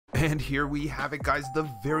And here we have it, guys, the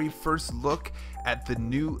very first look at the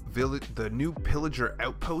new Pillager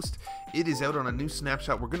Outpost. It is out on a new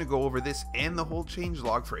snapshot. We're going to go over this and the whole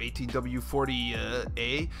changelog for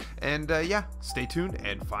 18W40A. And yeah, stay tuned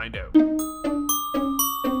and find out.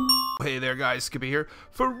 Hey there, guys, Skippy here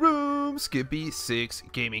for Room Skippy 6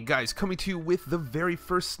 Gaming. Guys, coming to you with the very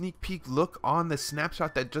first sneak peek look on the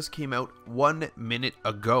snapshot that just came out 1 minute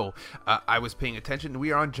ago. I was paying attention.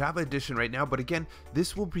 We are on Java Edition right now, but again,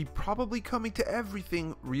 this will be probably coming to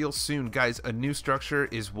everything real soon. Guys, a new structure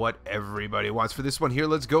is what everybody wants. For this one here,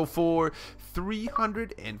 let's go for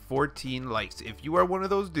 314 likes. If you are one of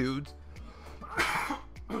those dudes,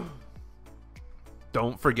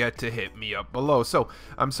 don't forget to hit me up below. So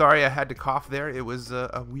I'm sorry I had to cough there. It was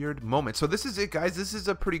a weird moment. So this is it, guys. This is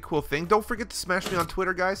a pretty cool thing. Don't forget to smash me on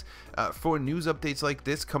Twitter, guys, for news updates like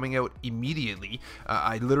this coming out immediately.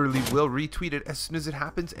 I literally will retweet it as soon as it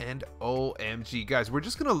happens. And OMG, guys, we're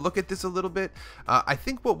just gonna look at this a little bit. I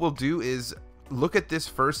think what we'll do is look at this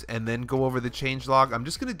first and then go over the changelog. I'm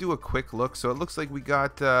just gonna do a quick look. So it looks like we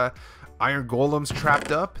got iron golems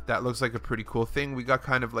trapped up. That looks like a pretty cool thing. We got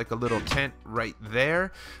kind of like a little tent right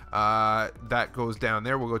there that goes down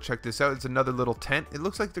there. We'll go check this out. It's another little tent. It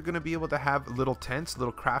looks like they're gonna be able to have little tents,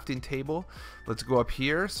 little crafting table. Let's go up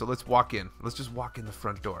here. So let's walk in. Let's just walk in the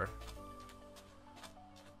front door.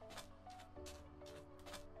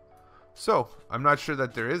 So I'm not sure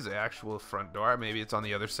that there is an actual front door. Maybe it's on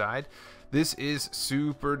the other side. This is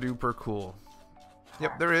super duper cool.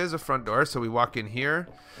 Yep, there is a front door. So we walk in here.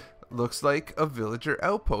 Looks like a villager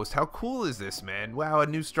outpost. How cool is this, man? Wow, a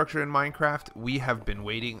new structure in Minecraft. We have been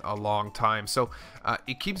waiting a long time. So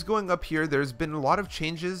it keeps going up here. There's been a lot of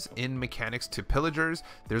changes in mechanics to pillagers.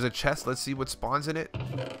 There's a chest. Let's see what spawns in it.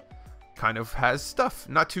 Kind of has stuff,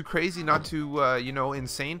 not too crazy, not too you know,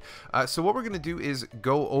 insane. So what we're gonna do is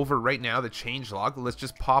go over right now the changelog. Let's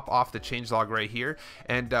just pop off the changelog right here,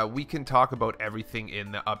 and we can talk about everything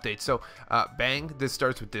in the update. So bang, this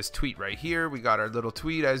starts with this tweet right here. We got our little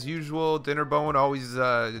tweet as usual. Dinner Bone always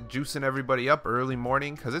juicing everybody up early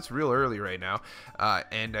morning, because it's real early right now,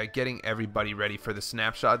 and getting everybody ready for the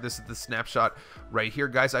snapshot. This is the snapshot right here,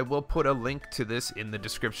 guys. I will put a link to this in the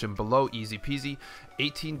description below. Easy peasy.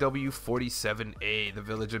 18W47A, the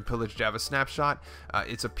Village and Pillage Java snapshot.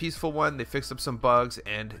 It's a peaceful one. They fixed up some bugs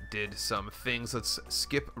and did some things. Let's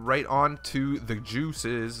skip right on to the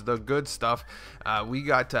juices, the good stuff. We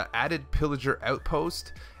got added Pillager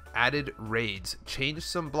Outpost, added raids, changed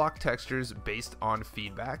some block textures based on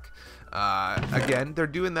feedback. Again, they're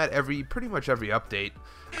doing that pretty much every update.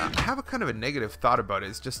 I have a kind of a negative thought about it.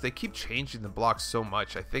 It's just they keep changing the blocks so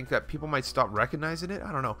much. I think that people might stop recognizing it.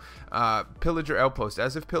 I don't know. Pillager Outpost.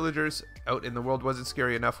 As if pillagers out in the world wasn't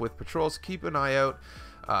scary enough with patrols, keep an eye out.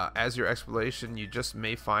 As your exploration, you just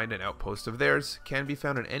may find an outpost of theirs. Can be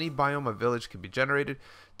found in any biome a village can be generated.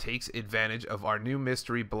 Takes advantage of our new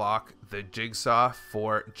mystery block, the Jigsaw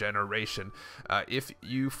for Generation. If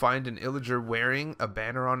you find an illager wearing a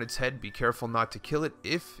banner on its head, be careful not to kill it.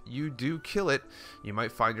 If you do kill it, you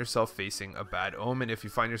might find yourself facing a bad omen. If you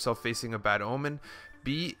find yourself facing a bad omen,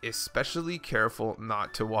 be especially careful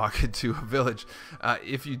not to walk into a village.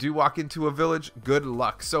 If you do walk into a village, good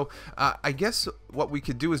luck. So I guess what we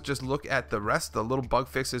could do is just look at the rest, the little bug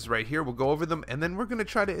fixes right here. We'll go over them, and then we're going to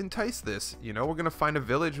try to entice this. You know, we're going to find a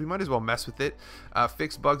village. We might as well mess with it.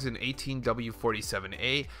 Fix bugs in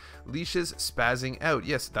 18W47A. Leashes spazzing out.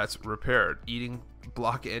 Yes, that's repaired. Eating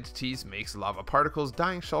block entities makes lava particles.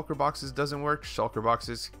 Dying shulker boxes doesn't work. Shulker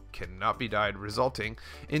boxes cannot be died, resulting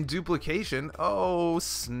in duplication. Oh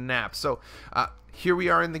snap. So here we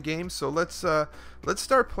are in the game. So let's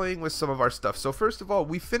start playing with some of our stuff. So first of all,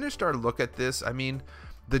 we finished our look at this. I mean,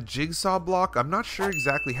 the jigsaw block, I'm not sure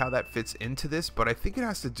exactly how that fits into this, but I think it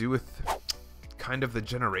has to do with kind of the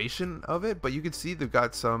generation of it. But you can see they've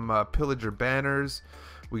got some pillager banners.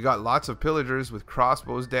 We got lots of pillagers with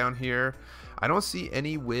crossbows down here. I don't see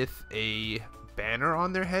any with a banner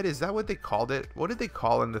on their head. Is that what they called it? What did they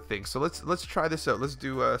call in the thing? So let's try this out. Let's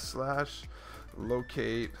do a slash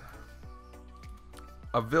locate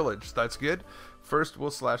a village. That's good. First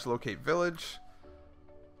we'll slash locate village.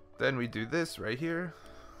 Then we do this right here.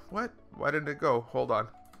 What? Why didn't it go? Hold on.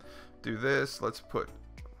 Do this. Let's put,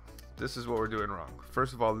 this is what we're doing wrong.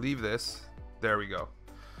 First of all, leave this. There we go.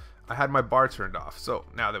 I had my bar turned off. So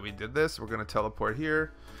now that we did this, we're going to teleport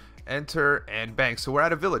here, enter, and bang. So we're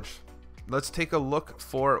at a village. Let's take a look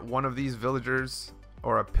for one of these villagers,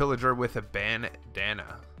 or a pillager with a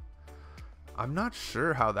bandana. I'm not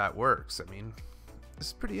sure how that works. I mean, this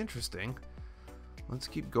is pretty interesting. Let's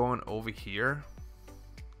keep going over here.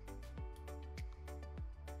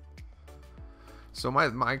 So my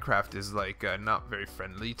Minecraft is like not very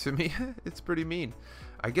friendly to me. It's pretty mean.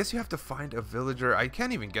 I guess you have to find a villager. I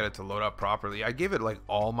can't even get it to load up properly. I gave it like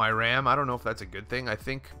all my RAM. I don't know if that's a good thing. I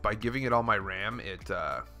think by giving it all my RAM,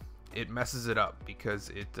 it messes it up because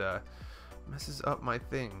it messes up my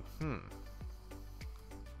thing.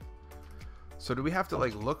 So do we have to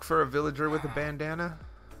like look for a villager with a bandana?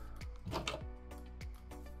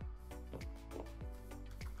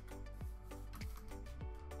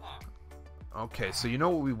 Okay, so you know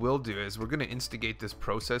what we will do is we're going to instigate this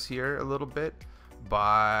process here a little bit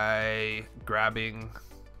by grabbing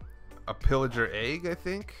a pillager egg, I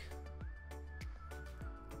think.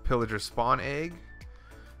 Pillager spawn egg.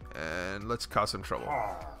 And let's cause some trouble.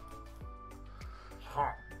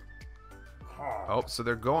 Oh, so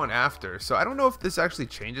they're going after. So I don't know if this actually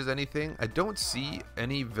changes anything. I don't see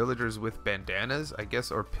any villagers with bandanas, I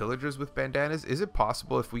guess, or pillagers with bandanas. Is it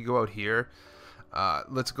possible if we go out here?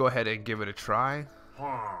 Let's go ahead and give it a try.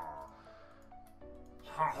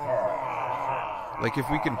 Like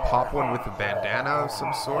if we can pop one with a bandana of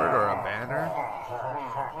some sort or a banner.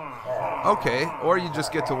 Okay, or you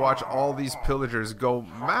just get to watch all these pillagers go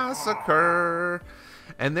massacre.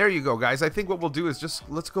 And there you go, guys. I think what we'll do is just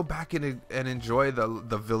let's go back and enjoy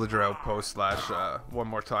the villager outpost slash one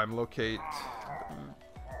more time. Locate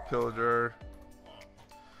pillager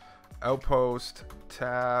outpost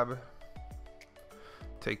tab.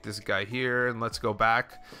 Take this guy here and let's go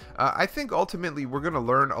back. I think ultimately we're going to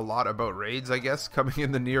learn a lot about raids, I guess, coming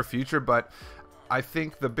in the near future, but I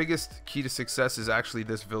think the biggest key to success is actually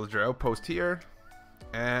this villager outpost here,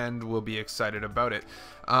 and we'll be excited about it.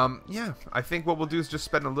 Yeah, I think what we'll do is just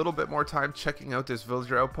spend a little bit more time checking out this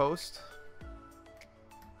villager outpost.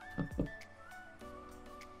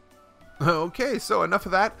 Okay, so enough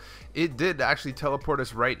of that. It did actually teleport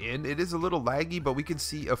us right in. It is a little laggy, but we can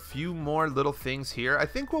see a few more little things here. I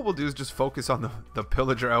think what we'll do is just focus on the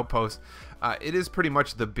pillager outpost. It is pretty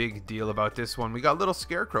much the big deal about this one. We got little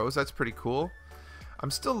scarecrows. That's pretty cool.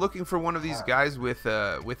 I'm still looking for one of these guys with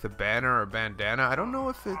a banner or bandana. I don't know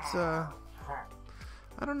if it's I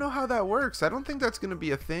don't know how that works. I don't think that's gonna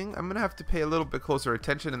be a thing. I'm gonna have to pay a little bit closer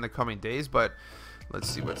attention in the coming days, but let's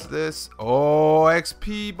see, what's this? Oh,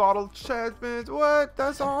 XP bottle enchantment. What?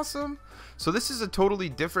 That's awesome. So this is a totally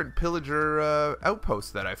different pillager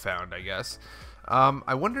outpost that I found, I guess.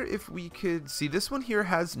 I wonder if we could see, this one here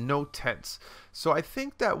has no tents. So I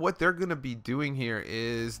think that what they're going to be doing here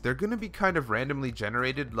is they're going to be kind of randomly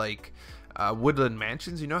generated, like woodland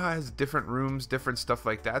mansions. You know how it has different rooms, different stuff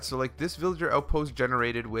like that. So like this villager outpost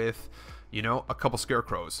generated with, you know, a couple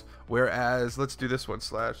scarecrows. Whereas, let's do this one,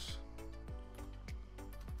 slash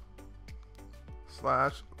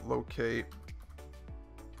locate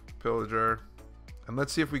pillager, and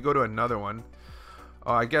let's see if we go to another one.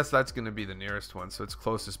 Oh, I guess that's going to be the nearest one, so it's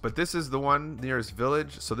closest, but this is the one nearest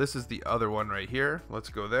village, so this is the other one right here. Let's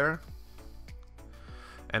go there,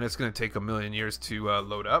 and it's going to take a million years to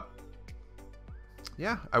load up.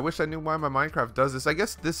 Yeah, I wish I knew why my Minecraft does this. I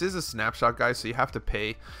guess this is a snapshot, guys, so you have to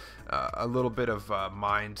pay a little bit of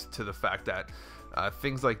mind to the fact that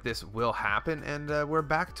things like this will happen, and we're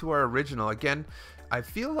back to our original again. I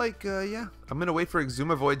feel like yeah, I'm gonna wait for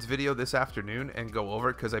Exumavoid's video this afternoon and go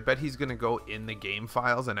over it, because I bet he's gonna go in the game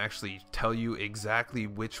files and actually tell you exactly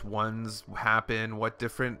which ones happen, what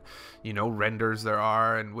different, you know, renders there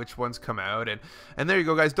are, and which ones come out. And there you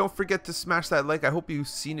go, guys. Don't forget to smash that like. I hope you've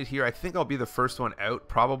seen it here. I think I'll be the first one out,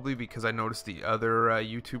 probably because I noticed the other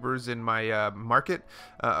YouTubers in my market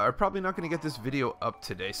are probably not gonna get this video up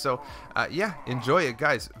today. So yeah, enjoy it,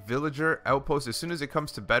 guys. Villager Outpost, as soon as it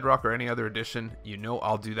comes to Bedrock or any other edition, you know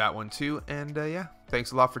I'll do that one too. And yeah,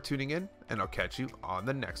 thanks a lot for tuning in, and I'll catch you on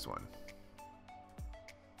the next one.